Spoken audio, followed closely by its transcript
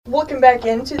Welcome back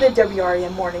into the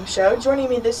WREM Morning Show. Joining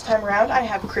me this time around, I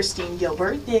have Christine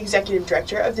Gilbert, the Executive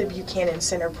Director of the Buchanan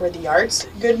Center for the Arts.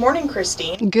 Good morning,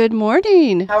 Christine. Good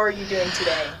morning. How are you doing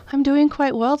today? I'm doing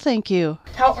quite well, thank you.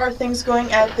 How are things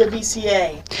going at the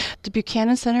BCA? The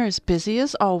Buchanan Center is busy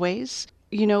as always.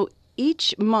 You know,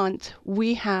 each month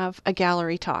we have a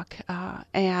gallery talk,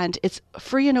 and it's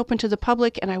free and open to the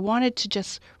public. And I wanted to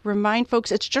just remind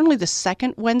folks, it's generally the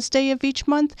second Wednesday of each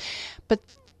month, but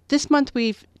this month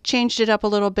we've changed it up a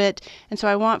little bit, and so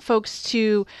I want folks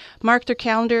to mark their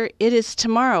calendar. It is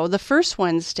tomorrow, the first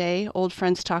Wednesday, Old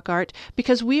Friends Talk Art,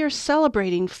 because we are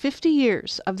celebrating 50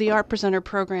 years of the Art Presenter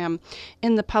program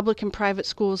in the public and private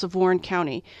schools of Warren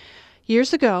County.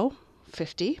 Years ago,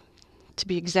 50 to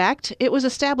be exact, it was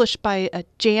established by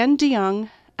Jan DeYoung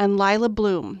and Lila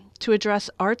Bloom to address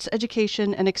arts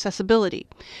education and accessibility.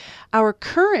 Our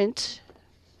current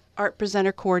Art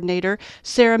Presenter Coordinator,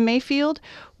 Sarah Mayfield,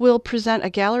 will present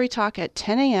a gallery talk at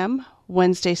 10 a.m.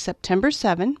 Wednesday, September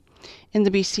 7 in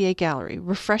the BCA Gallery.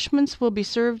 Refreshments will be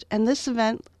served, and this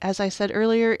event, as I said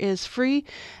earlier, is free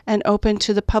and open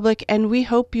to the public, and we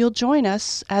hope you'll join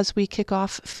us as we kick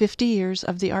off 50 years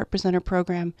of the Art Presenter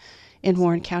program in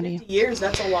Warren County. 50 years,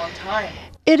 that's a long time.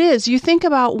 It is. You think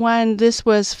about when this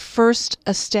was first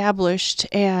established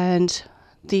and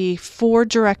the 4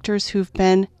 directors who've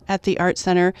been at the Art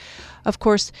Center. Of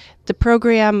course, the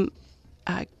program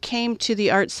came to the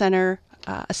Art Center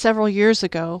several years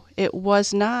ago. It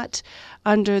was not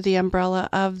under the umbrella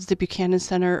of the Buchanan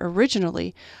Center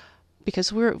originally,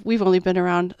 because we've only been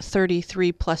around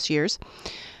 33 plus years.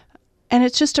 And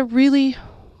it's just a really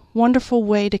wonderful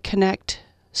way to connect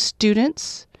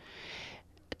students,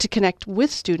 to connect with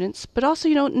students, but also,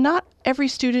 you know, not every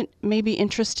student may be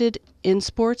interested in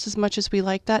sports as much as we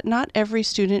like that. Not every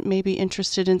student may be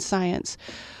interested in science,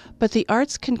 but the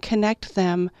arts can connect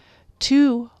them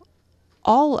to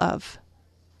all of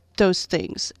those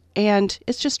things. And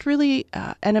it's just really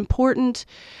an important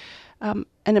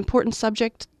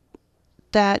subject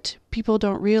that people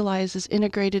don't realize is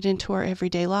integrated into our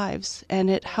everyday lives.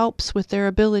 And it helps with their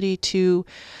ability to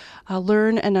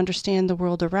learn and understand the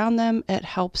world around them. It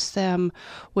helps them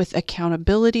with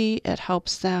accountability. It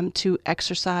helps them to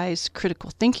exercise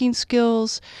critical thinking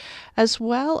skills, as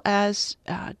well as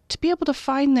to be able to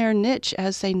find their niche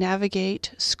as they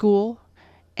navigate school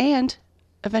and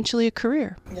eventually a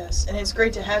career. Yes, and it's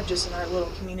great to have just in our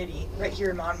little community right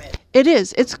here in Monmouth. It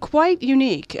is. It's quite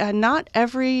unique. Not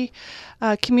every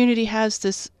community has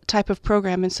this type of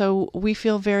program, and so we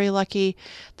feel very lucky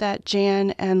that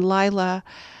Jan and Lila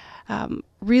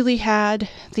really had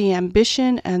the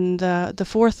ambition and the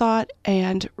forethought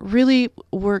and really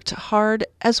worked hard,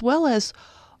 as well as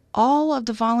all of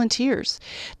the volunteers.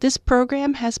 This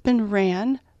program has been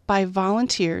ran by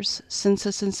volunteers since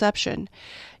its inception.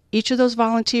 Each of those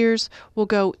volunteers will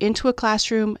go into a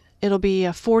classroom. It'll be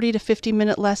a 40 to 50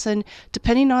 minute lesson,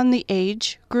 depending on the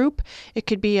age group. It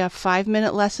could be a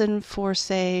 5-minute lesson for,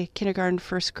 say, kindergarten,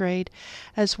 first grade,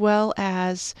 as well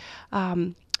as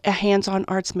a hands-on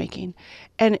arts making.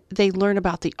 And they learn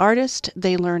about the artist,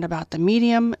 they learn about the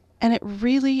medium, and it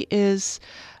really is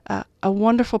a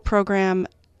wonderful program.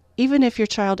 Even if your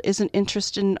child isn't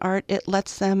interested in art, it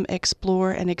lets them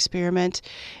explore and experiment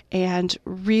and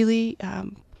really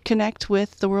connect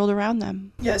with the world around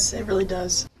them. Yes, it really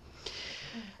does.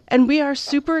 And we are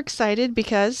super excited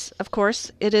because, of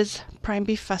course, it is Prime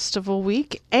Beef Festival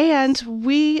week, and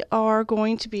we are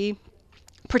going to be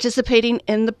participating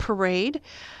in the parade.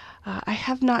 I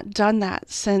have not done that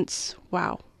since,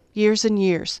 years and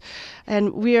years.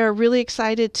 And we are really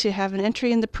excited to have an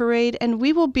entry in the parade, and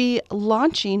we will be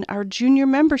launching our junior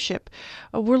membership.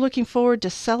 We're looking forward to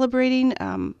celebrating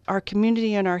our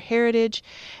community and our heritage.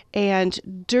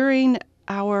 And during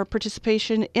our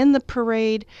participation in the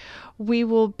parade, we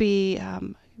will be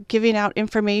giving out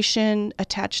information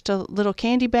attached to little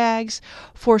candy bags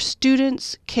for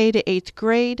students K to 8th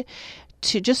grade,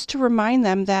 to remind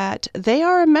them that they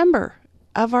are a member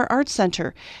of our Art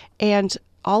Center, and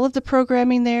all of the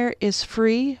programming there is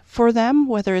free for them,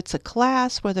 whether it's a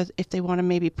class, whether if they want to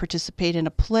maybe participate in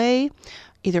a play,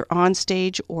 either on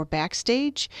stage or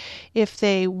backstage, if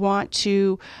they want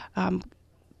to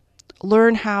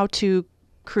learn how to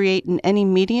create in any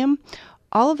medium.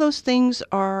 All of those things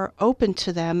are open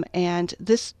to them, and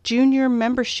this junior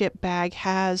membership bag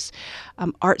has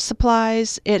art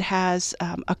supplies. It has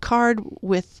a card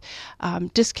with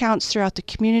discounts throughout the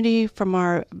community from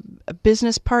our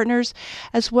business partners,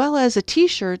 as well as a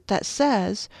t-shirt that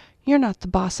says, "You're not the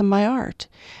boss of my art."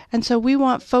 And so we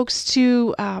want folks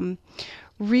to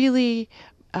really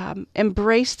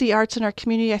embrace the arts in our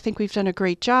community. I think we've done a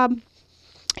great job.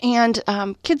 And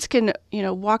kids can,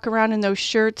 walk around in those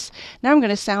shirts. Now I'm going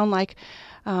to sound like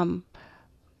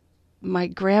my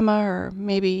grandma or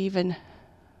maybe even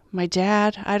my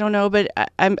dad. I don't know, but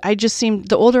I just seem,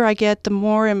 the older I get, the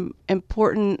more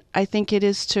important I think it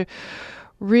is to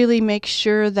really make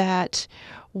sure that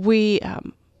we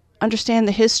understand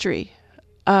the history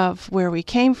of where we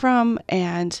came from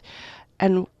and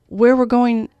where we're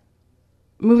going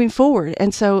moving forward.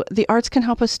 And so the arts can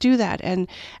help us do that and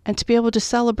to be able to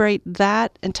celebrate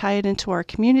that and tie it into our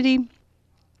community.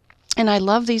 And I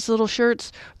love these little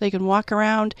shirts. They can walk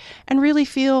around and really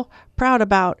feel proud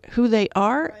about who they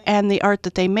are and the art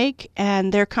that they make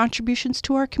and their contributions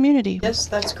to our community. Yes,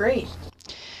 that's great.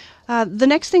 The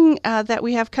next thing that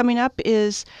we have coming up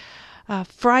is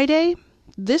Friday.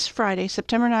 This Friday,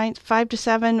 September 9th, 5 to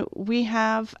 7, we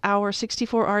have our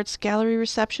 64 Arts Gallery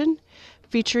reception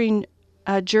featuring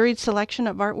a juried selection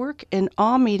of artwork in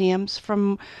all mediums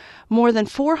from more than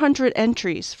 400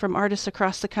 entries from artists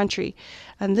across the country.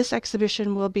 And this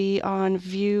exhibition will be on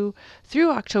view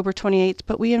through October 28th,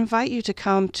 but we invite you to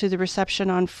come to the reception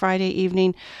on Friday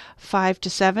evening, 5 to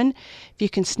 7. If you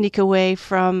can sneak away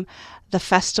from the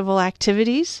festival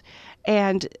activities.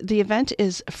 And the event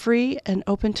is free and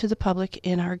open to the public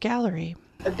in our gallery.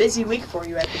 A busy week for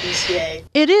you at the BCA.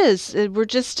 It is. We're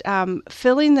just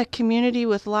filling the community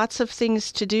with lots of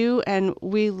things to do, and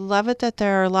we love it that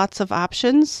there are lots of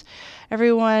options.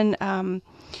 Everyone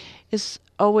is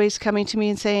always coming to me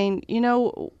and saying,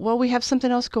 well, we have something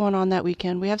else going on that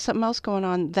weekend. We have something else going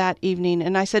on that evening.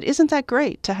 And I said, isn't that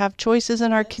great to have choices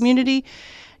in our community?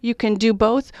 You can do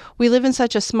both. We live in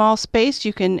such a small space.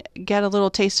 You can get a little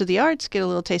taste of the arts, get a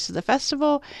little taste of the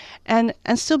festival, and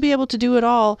still be able to do it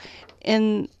all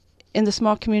in the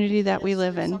small community that we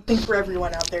live in. Something for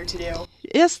everyone out there to do.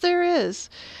 Yes, there is.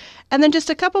 And then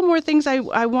just a couple more things I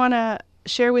want to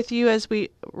share with you as we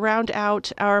round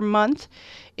out our month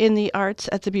in the arts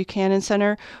at the Buchanan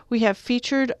Center. We have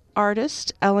featured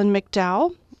artist Ellen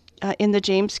McDowell in the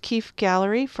James Keefe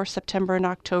Gallery for September and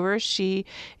October. She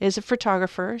is a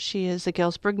photographer. She is a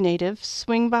Galesburg native.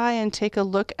 Swing by and take a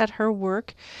look at her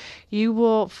work. You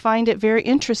will find it very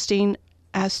interesting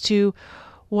as to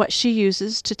what she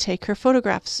uses to take her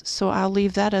photographs. So I'll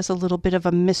leave that as a little bit of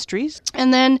a mystery.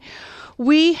 And then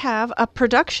we have a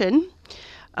production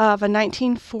of a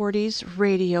 1940s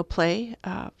radio play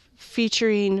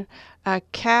featuring a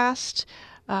cast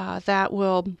that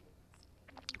will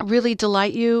really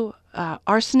delight you.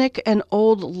 Arsenic and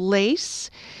Old Lace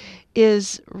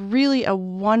is really a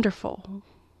wonderful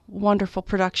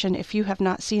production. If you have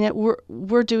not seen it,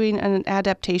 we're doing an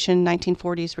adaptation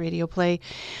 1940s radio play.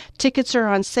 Tickets are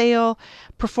on sale.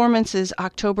 Performance is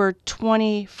October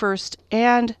 21st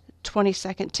and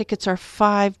 22nd. Tickets are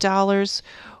 $5.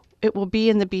 It will be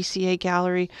in the BCA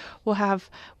Gallery. We'll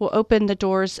open the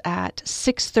doors at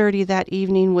 6:30 that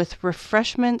evening with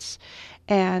refreshments,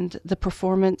 and the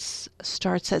performance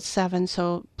starts at 7.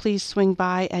 So please swing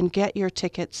by and get your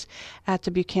tickets at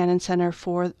the Buchanan Center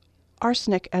for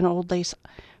Arsenic and Old Lace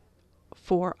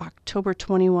for October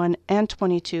 21 and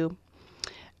 22.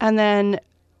 And then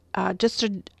just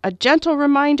a gentle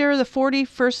reminder, the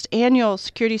 41st Annual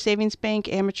Security Savings Bank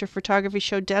Amateur Photography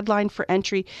Show deadline for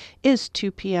entry is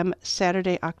 2 p.m.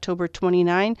 Saturday, October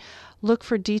 29. Look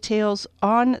for details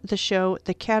on the show,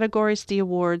 the categories, the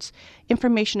awards,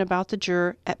 information about the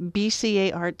juror at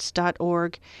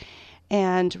bcaarts.org.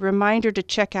 And reminder to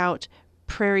check out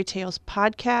Prairie Tales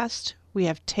podcast. We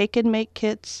have take and make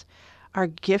kits, our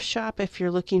gift shop if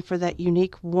you're looking for that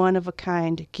unique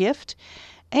one-of-a-kind gift.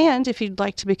 And if you'd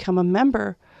like to become a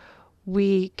member,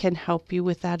 we can help you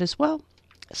with that as well.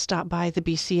 Stop by the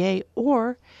BCA,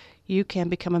 or you can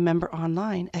become a member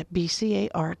online at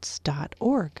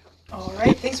bcaarts.org. All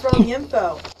right. Thanks for all the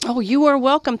info. Oh, you are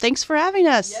welcome. Thanks for having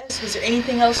us. Yes. Was there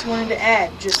anything else you wanted to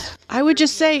add? I would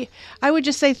just say,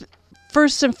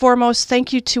 first and foremost,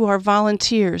 thank you to our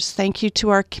volunteers. Thank you to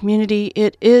our community.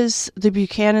 It is the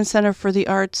Buchanan Center for the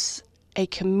Arts, a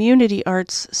community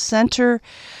arts center.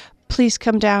 Please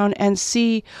come down and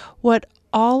see what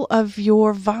all of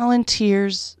your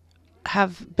volunteers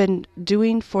have been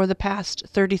doing for the past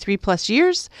 33 plus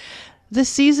years this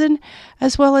season,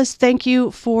 as well as thank you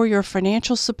for your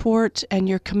financial support and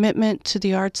your commitment to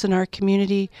the arts in our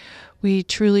community. We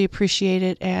truly appreciate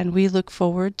it, and we look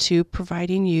forward to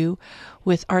providing you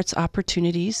with arts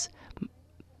opportunities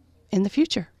in the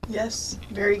future. Yes,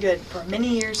 very good. For many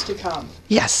years to come.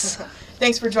 Yes.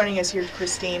 Thanks for joining us here,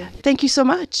 Christine. Thank you so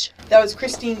much. That was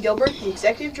Christine Gilbert, the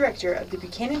Executive Director of the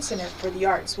Buchanan Center for the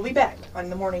Arts. We'll be back on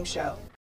The Morning Show.